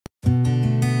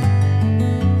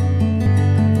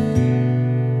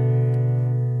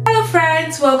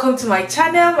guys, welcome to my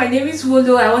channel. My name is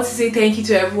Wolo. I want to say thank you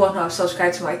to everyone who have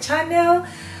subscribed to my channel.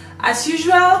 As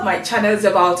usual, my channel is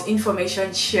about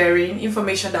information sharing,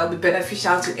 information that will be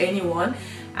beneficial to anyone,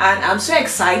 and I'm so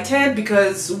excited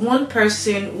because one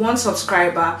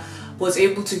subscriber was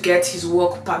able to get his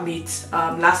work permit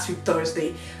last week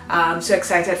Thursday. I'm so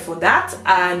excited for that,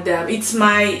 and it's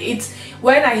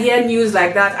when I hear news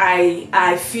like that,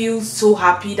 I feel so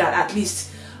happy that at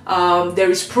least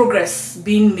there is progress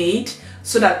being made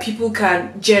so that people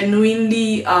can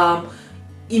genuinely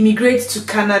immigrate to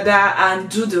Canada and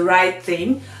do the right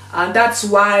thing, and that's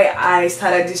why I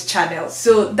started this channel.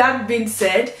 So that being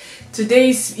said, today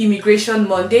is Immigration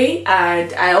Monday,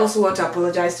 and I also want to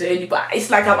apologize to anybody.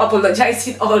 It's like I'm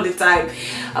apologizing all the time.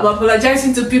 I'm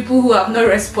apologizing to people who have not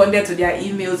responded to their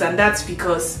emails, and that's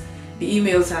because the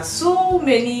emails are so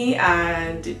many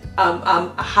and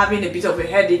I'm having a bit of a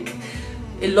headache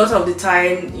a lot of the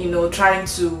time, you know, trying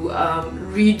to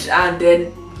read and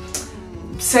then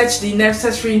search the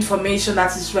necessary information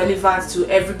that is relevant to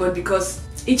everybody, because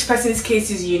each person's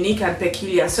case is unique and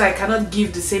peculiar, so I cannot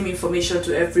give the same information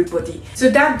to everybody.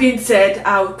 So that being said,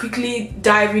 I'll quickly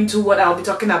dive into what I'll be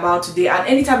talking about today. And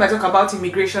anytime I talk about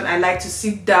immigration, I like to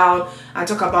sit down and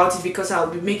talk about it because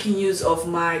I'll be making use of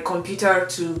my computer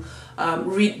to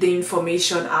read the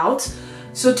information out.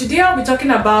 So today I'll be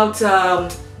talking about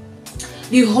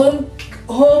the home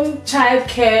child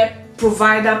care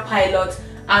provider pilot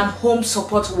and home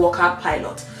support worker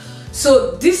pilot.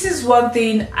 So this is one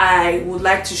thing I would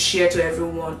like to share to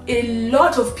everyone. A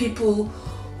lot of people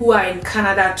who are in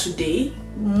Canada today,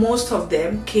 most of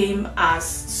them came as,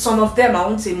 some of them, I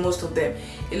won't say most of them,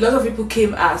 a lot of people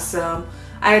came as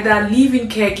either live-in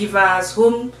caregivers,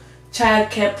 home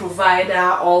child care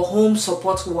provider, or home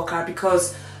support worker,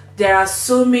 because there are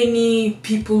so many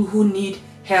people who need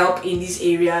help in these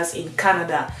areas in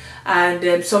Canada,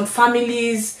 and some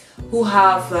families who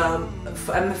have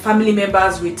family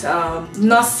members with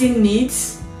nursing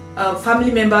needs,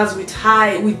 family members with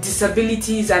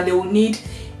disabilities, and they will need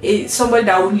somebody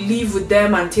that will live with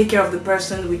them and take care of the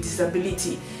person with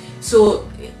disability. So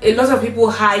a lot of people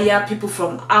hire people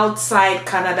from outside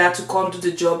Canada to come do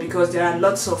the job because there are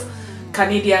lots of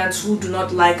Canadians who do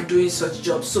not like doing such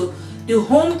jobs. So the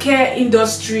home care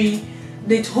industry,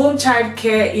 the home child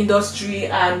care industry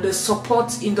and the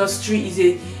support industry is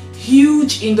a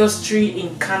huge industry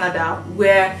in Canada,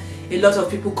 where a lot of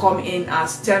people come in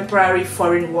as temporary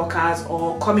foreign workers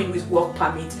or come in with work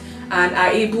permit and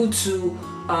are able to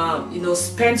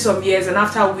spend some years, and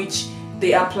after which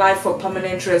they apply for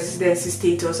permanent residency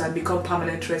status and become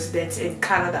permanent residents in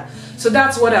Canada. So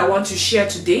that's what I want to share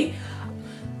today.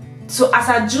 So as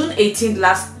at June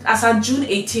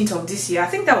 18th of this year, I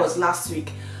think that was last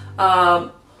week,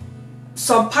 some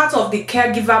part of the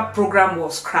caregiver program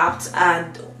was scrapped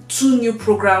and two new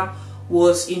program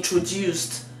was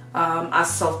introduced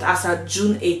as at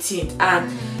June 18th. And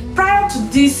prior to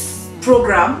this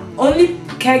program, only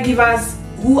caregivers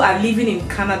who are living in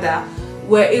Canada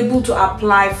were able to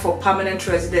apply for permanent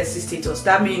residency status.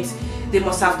 That means they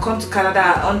must have come to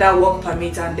Canada under work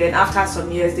permit, and then after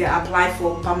some years they apply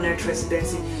for permanent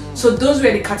residency. So those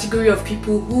were the category of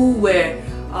people who were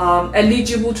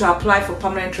eligible to apply for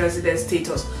permanent resident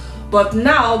status. But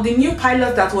now the new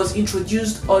pilot that was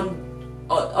introduced on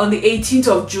the 18th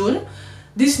of June,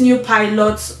 this new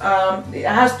pilot it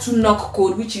has two NOC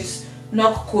code, which is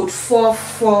NOC code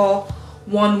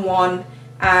 4411,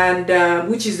 and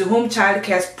which is the home child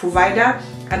care provider,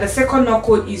 and the second NOC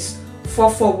code is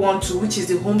 4412, which is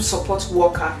the home support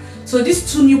worker. So these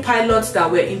two new pilots that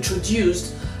were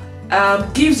introduced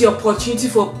gives the opportunity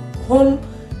for home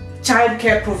child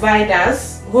care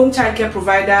providers, home child care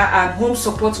provider and home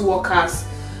support workers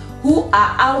who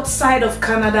are outside of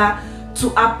Canada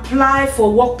to apply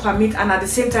for work permit and at the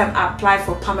same time apply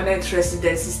for permanent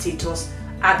residency status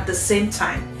at the same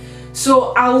time.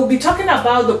 So I will be talking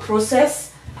about the process,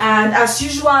 and as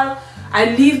usual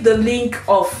I leave the link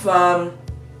of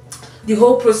the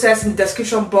whole process in the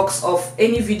description box of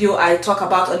any video I talk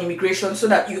about on immigration, so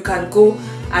that you can go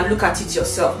and look at it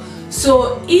yourself.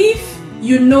 So if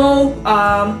you know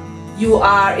you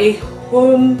are a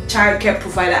home child care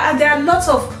provider, and there are lots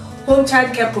of home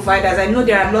child care providers. I know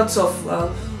there are lots of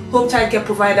home child care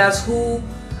providers who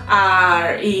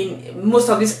are in most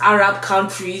of these Arab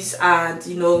countries, and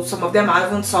some of them are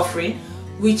even suffering,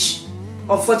 which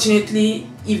unfortunately,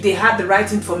 if they had the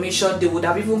right information, they would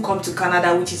have even come to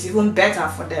Canada, which is even better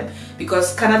for them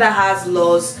because Canada has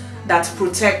laws that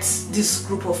protect this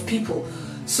group of people.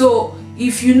 So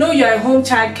if you know you're a home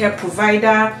child care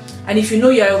provider, and if you know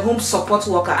you're a home support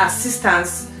worker,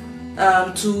 assistance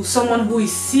to someone who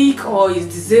is sick or is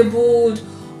disabled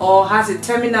or has a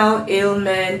terminal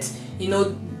ailment. You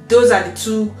know, those are the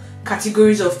two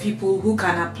categories of people who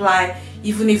can apply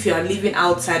even if you are living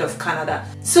outside of Canada.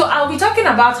 So I'll be talking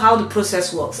about how the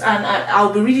process works, and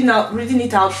I'll be reading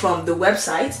it out from the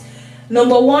website.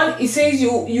 Number one, it says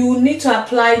you need to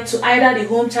apply to either the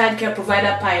home child care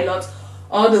provider pilot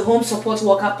or the home support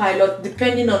worker pilot,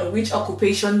 depending on which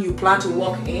occupation you plan to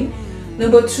work in.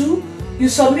 Number two, you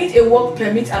submit a work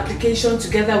permit application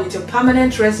together with your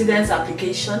permanent residence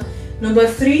application. Number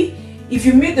three, if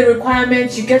you meet the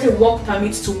requirements, you get a work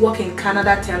permit to work in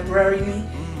Canada temporarily.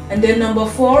 And then number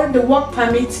four, the work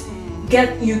permit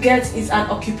you get is an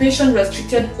occupation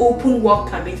restricted open work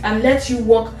permit and lets you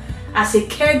work as a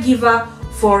caregiver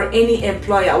for any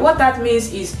employer. What that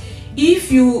means is,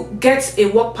 if you get a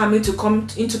work permit to come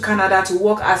into Canada to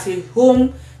work as a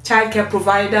home childcare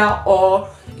provider or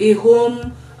a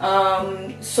home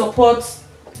support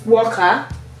worker,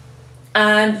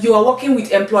 and you are working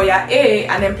with employer A,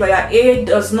 and employer A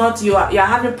does not, you are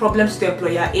having problems with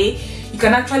employer A, you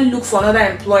can actually look for another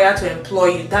employer to employ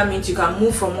you. That means you can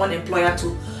move from one employer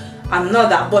to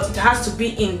another, but it has to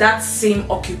be in that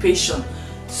same occupation.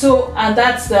 So, and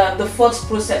that's the fourth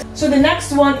process. So the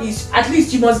next one is, at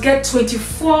least you must get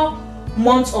 24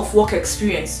 months of work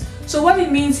experience. So what it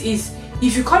means is,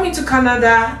 if you come into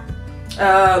Canada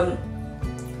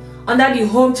under the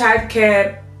home child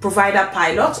care provider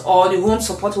pilot or the home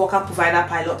support worker provider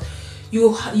pilot,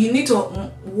 you need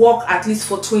to work at least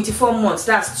for 24 months.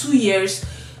 That's 2 years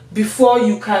before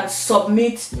you can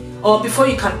submit, or before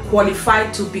you can qualify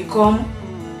to become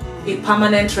a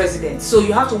permanent resident. So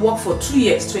you have to work for 2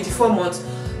 years, 24 months,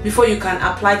 before you can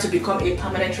apply to become a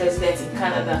permanent resident in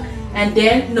Canada. And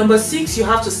then number six, you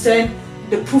have to send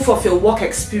the proof of your work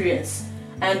experience,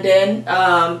 and then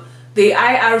the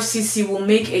IRCC will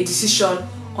make a decision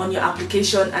on your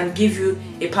application and give you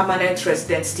a permanent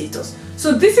resident status.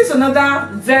 So this is another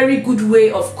very good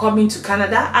way of coming to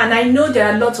Canada, and I know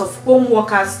there are lots of home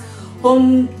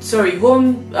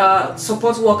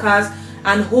support workers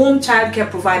and home childcare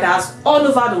providers all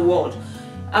over the world.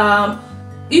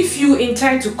 If you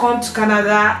intend to come to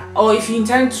Canada, or if you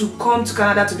intend to come to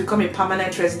Canada to become a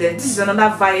permanent resident, this is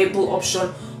another viable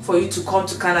option for you to come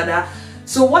to Canada.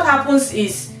 So what happens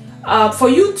is, for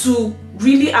you to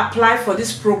really apply for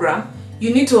this program,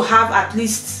 you need to have at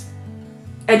least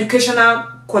educational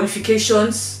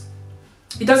qualifications.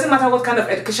 It doesn't matter what kind of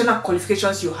educational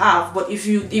qualifications you have, but if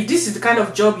this is the kind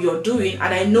of job you're doing,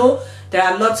 and I know there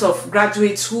are lots of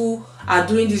graduates who are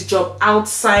doing this job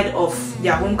outside of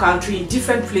their home country in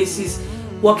different places,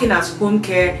 working as home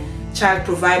care child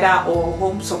provider or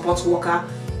home support worker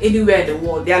anywhere in the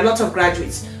world. There are lots of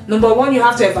graduates. Number one, you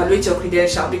have to evaluate your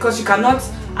credential, because you cannot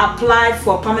apply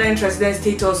for permanent resident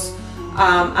status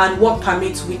and work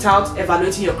permit without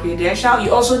evaluating your credential.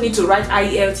 You also need to write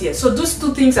IELTS. So those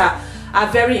two things are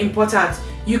very important.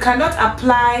 You cannot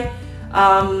apply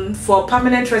for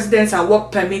permanent residence and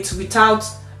work permit without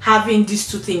having these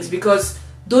two things, because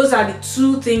those are the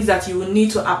two things that you will need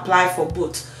to apply for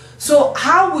both. So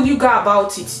how will you go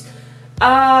about it?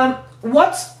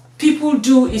 What people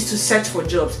do is to search for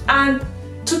jobs, and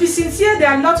to be sincere, there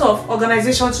are a lot of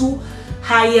organizations who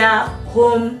hire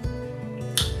home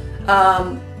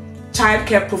child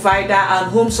care provider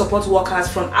and home support workers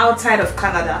from outside of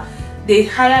Canada. They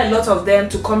hire a lot of them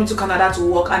to come into Canada to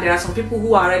work, and there are some people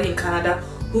who are already in Canada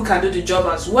who can do the job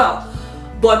as well.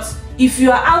 But if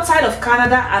you are outside of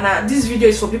Canada, and this video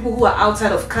is for people who are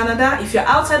outside of Canada, if you're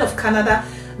outside of Canada,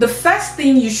 the first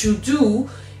thing you should do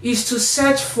is to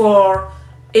search for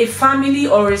a family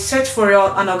or search for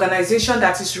an organization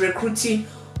that is recruiting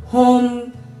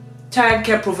home child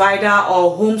care provider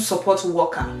or home support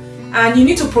worker. And you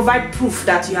need to provide proof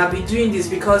that you have been doing this,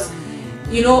 because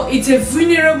you know it's a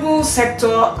vulnerable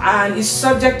sector and is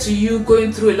subject to you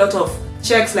going through a lot of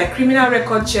checks like criminal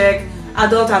record check,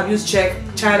 adult abuse check,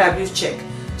 child abuse check.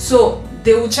 So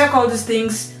they will check all these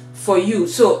things for you.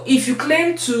 So if you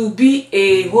claim to be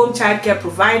a home child care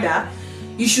provider,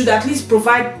 you should at least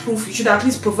provide proof. You should at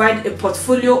least provide a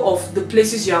portfolio of the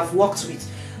places you have worked with.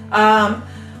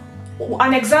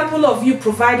 An example of you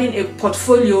providing a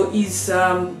portfolio is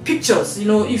pictures. You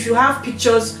know, if you have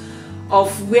pictures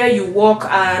of where you work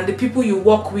and the people you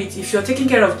work with, if you're taking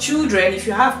care of children, if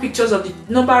you have pictures of the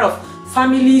number of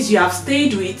families you have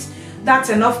stayed with, that's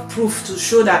enough proof to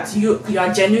show that you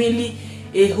are genuinely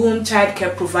a home child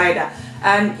care provider.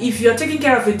 And if you're taking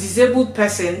care of a disabled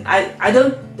person, I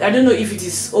don't know if it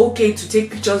is okay to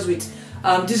take pictures with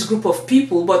this group of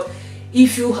people, but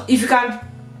if you can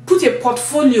put a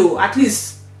portfolio, at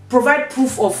least provide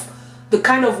proof of the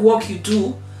kind of work you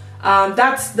do,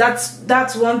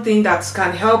 that's one thing that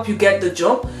can help you get the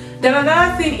job. Then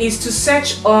another thing is to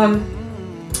search on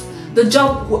the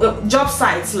job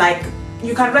sites. Like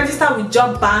you can register with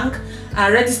Job Bank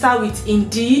and register with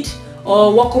Indeed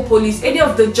or Workopolis, any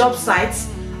of the job sites,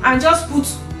 and just put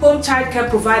home child care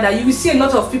provider. You will see a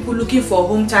lot of people looking for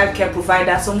home child care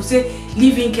provider. Some will say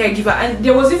live-in caregiver, and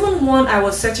there was even one I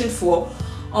was searching for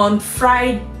on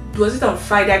Friday. Was it on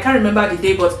Friday? I can't remember the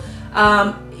day, but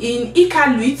in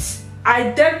Iqaluit,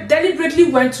 I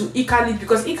deliberately went to Iqaluit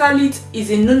because Iqaluit is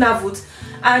in Nunavut,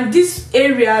 and these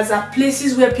areas are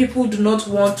places where people do not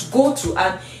want to go to,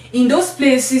 and in those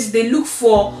places they look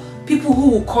for people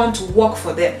who will come to work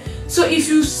for them. So if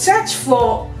you search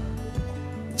for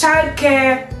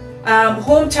childcare,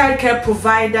 home childcare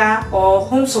provider or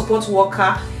home support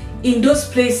worker in those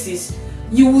places,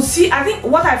 you will see, I think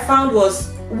what I found was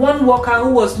one worker who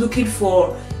was looking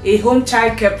for a home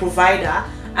childcare provider,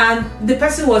 and the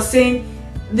person was saying,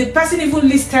 the person even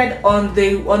listed on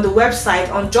the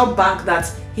website on Job Bank that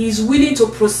he is willing to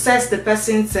process the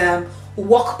person's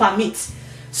work permit.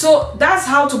 So that's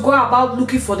how to go about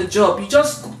looking for the job. You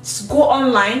just go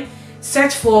online,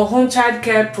 search for home child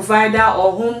care provider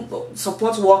or home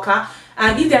support worker,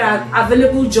 and if there are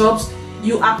available jobs,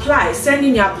 you apply, send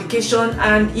in your application,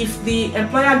 and if the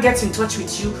employer gets in touch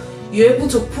with you, you're able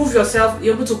to prove yourself,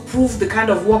 you're able to prove the kind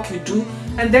of work you do,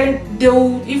 and then they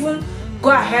will even go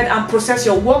ahead and process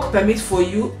your work permit for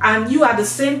you. And you at the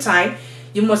same time,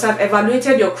 you must have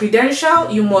evaluated your credential,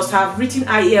 you must have written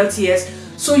IELTS,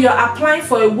 so you're applying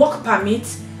for a work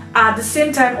permit at the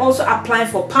same time, also applying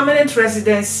for permanent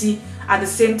residency at the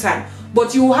same time.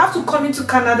 But you will have to come into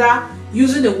Canada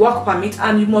using a work permit,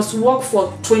 and you must work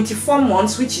for 24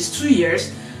 months, which is 2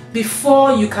 years,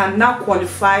 before you can now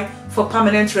qualify for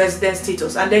permanent resident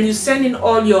status. And then you send in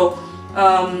all your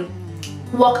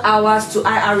work hours to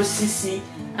IRCC,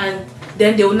 and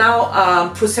then they will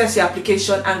now process your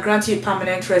application and grant you a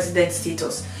permanent resident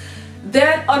status.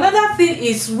 Then another thing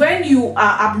is, when you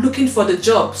are looking for the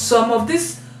job, some of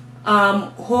these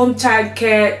home child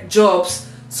care jobs,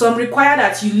 some require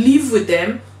that you live with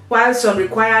them, while some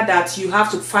require that you have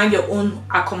to find your own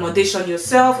accommodation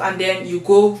yourself, and then you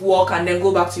go work and then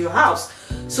go back to your house.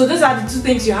 So those are the two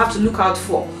things you have to look out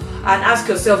for and ask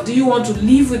yourself: do you want to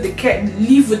live with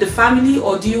the family,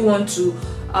 or do you want to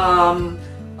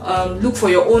look for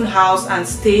your own house and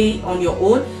stay on your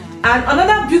own? And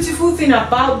another beautiful thing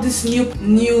about this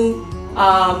new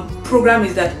program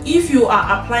is that if you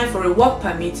are applying for a work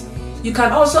permit, you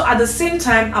can also at the same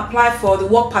time apply for the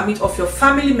work permit of your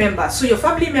family members. So your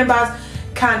family members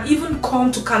can even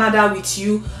come to Canada with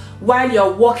you while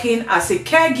you're working as a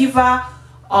caregiver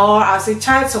or as a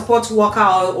child support worker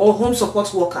or home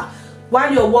support worker.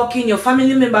 While you're working, your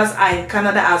family members are in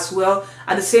Canada as well,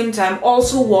 at the same time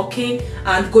also working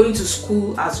and going to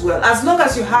school as well. As long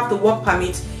as you have the work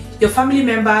permit, your family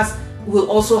members will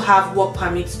also have work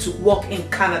permits to work in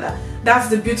Canada. That's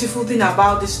the beautiful thing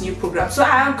about this new program. So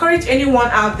I encourage anyone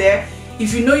out there,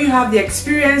 if you know you have the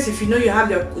experience, if you know you have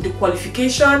the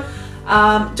qualification,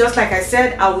 just like I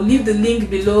said, I will leave the link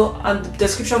below on the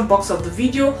description box of the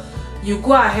video. You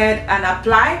go ahead and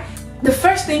apply. The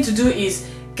first thing to do is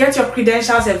get your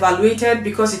credentials evaluated,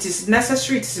 because it is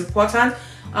necessary, it is important.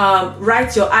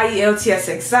 Write your IELTS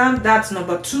exam, that's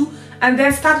number 2, and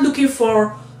then start looking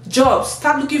for jobs.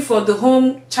 Start looking for the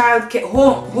home child care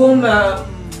home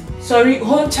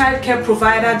child care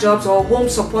provider jobs or home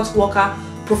support worker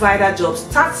provider jobs.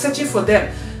 Start searching for them.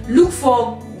 Look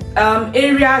for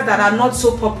areas that are not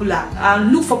so popular,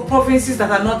 and look for provinces that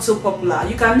are not so popular.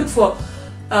 You can look for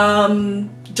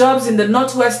jobs in the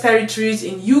Northwest Territories,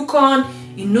 in Yukon,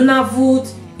 in Nunavut,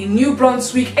 in New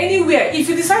Brunswick, anywhere. If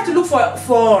you decide to look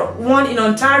for one in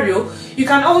Ontario, you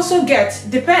can also get,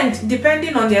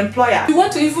 depending on the employer.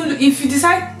 If you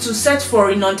decide to search for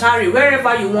in Ontario,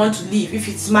 wherever you want to live, if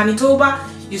it's Manitoba,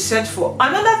 you search for.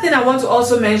 Another thing I want to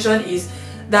also mention is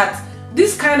that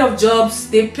this kind of jobs,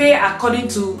 they pay according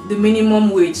to the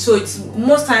minimum wage. So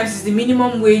most times it's the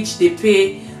minimum wage they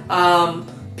pay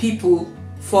people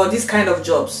for this kind of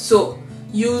jobs. So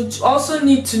you also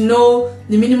need to know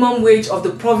the minimum wage of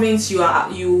the province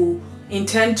you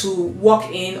intend to work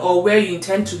in, or where you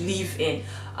intend to live in.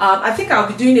 I think I'll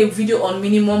be doing a video on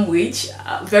minimum wage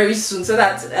very soon, so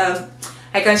that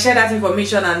I can share that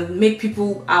information and make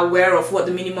people aware of what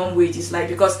the minimum wage is like,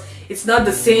 because it's not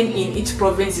the same in each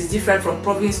province. It's different from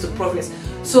province to province.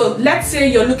 So let's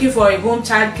say you're looking for a home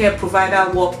child care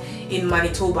provider work in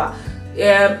Manitoba.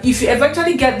 If you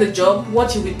eventually get the job,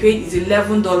 what you'll be paid is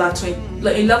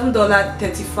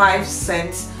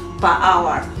 $11.35 per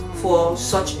hour for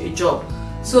such a job.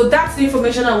 So that's the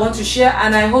information I want to share,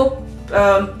 and I hope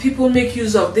people make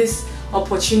use of this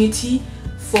opportunity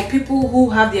for people who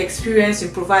have the experience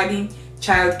in providing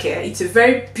childcare. It's a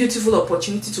very beautiful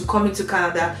opportunity to come into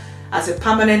Canada as a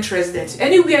permanent resident.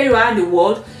 Anywhere you are in the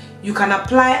world, you can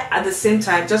apply at the same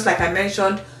time. Just like I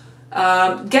mentioned,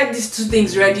 get these two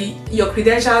things ready, your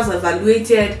credentials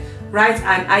evaluated, write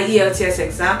an IELTS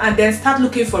exam, and then start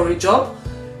looking for a job.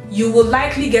 You will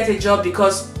likely get a job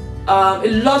because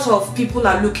a lot of people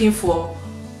are looking for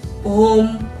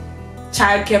home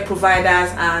childcare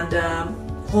providers and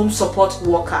home support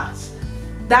workers.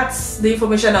 That's the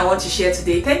information I want to share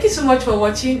today. Thank you so much for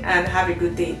watching and have a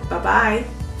good day. Bye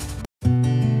bye.